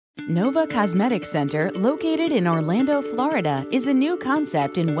Nova Cosmetic Center, located in Orlando, Florida, is a new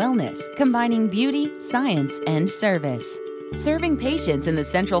concept in wellness, combining beauty, science, and service. Serving patients in the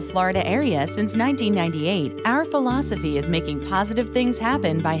Central Florida area since 1998, our philosophy is making positive things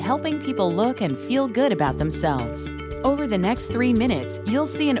happen by helping people look and feel good about themselves. Over the next 3 minutes, you'll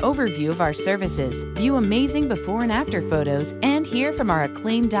see an overview of our services, view amazing before and after photos, and hear from our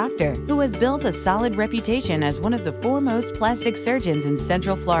acclaimed doctor, who has built a solid reputation as one of the foremost plastic surgeons in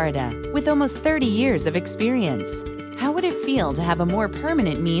Central Florida, with almost 30 years of experience. How would it feel to have a more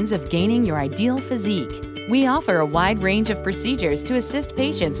permanent means of gaining your ideal physique? We offer a wide range of procedures to assist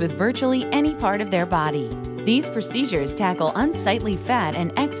patients with virtually any part of their body. These procedures tackle unsightly fat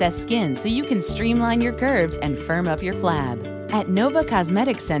and excess skin so you can streamline your curves and firm up your flab. At Nova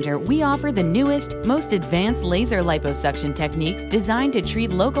Cosmetic Center, we offer the newest, most advanced laser liposuction techniques designed to treat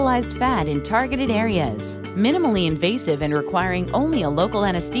localized fat in targeted areas. Minimally invasive and requiring only a local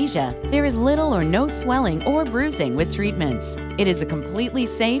anesthesia, there is little or no swelling or bruising with treatments. It is a completely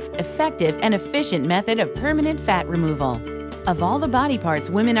safe, effective, and efficient method of permanent fat removal. Of all the body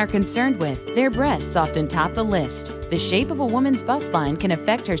parts women are concerned with, their breasts often top the list. The shape of a woman's bust line can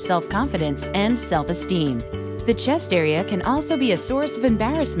affect her self-confidence and self-esteem. The chest area can also be a source of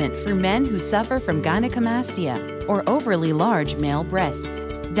embarrassment for men who suffer from gynecomastia or overly large male breasts.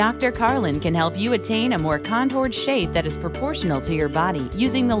 Dr. Carlin can help you attain a more contoured shape that is proportional to your body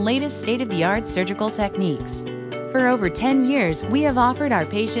using the latest state-of-the-art surgical techniques. For over 10 years, we have offered our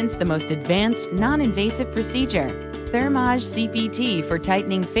patients the most advanced, non-invasive procedure, Thermage CPT, for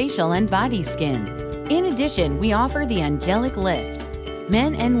tightening facial and body skin. In addition, we offer the Angelic Lift.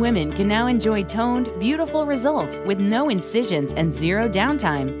 Men and women can now enjoy toned, beautiful results with no incisions and zero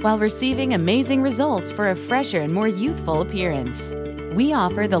downtime while receiving amazing results for a fresher and more youthful appearance. We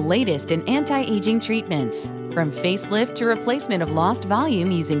offer the latest in anti-aging treatments. From facelift to replacement of lost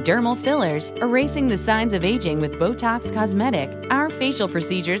volume using dermal fillers, erasing the signs of aging with Botox Cosmetic, our facial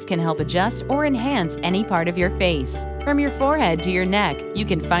procedures can help adjust or enhance any part of your face. From your forehead to your neck, you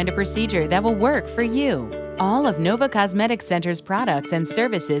can find a procedure that will work for you. All of Nova Cosmetic Center's products and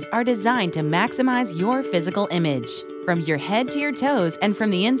services are designed to maximize your physical image. From your head to your toes and from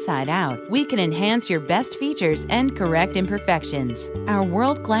the inside out, we can enhance your best features and correct imperfections. Our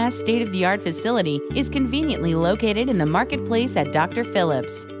world-class state-of-the-art facility is conveniently located in the marketplace at Dr.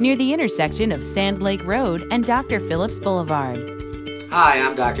 Phillips, near the intersection of Sand Lake Road and Dr. Phillips Boulevard. Hi,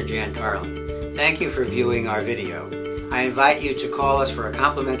 I'm Dr. Jan Carlin. Thank you for viewing our video. I invite you to call us for a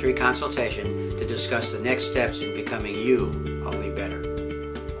complimentary consultation to discuss the next steps in becoming you only better.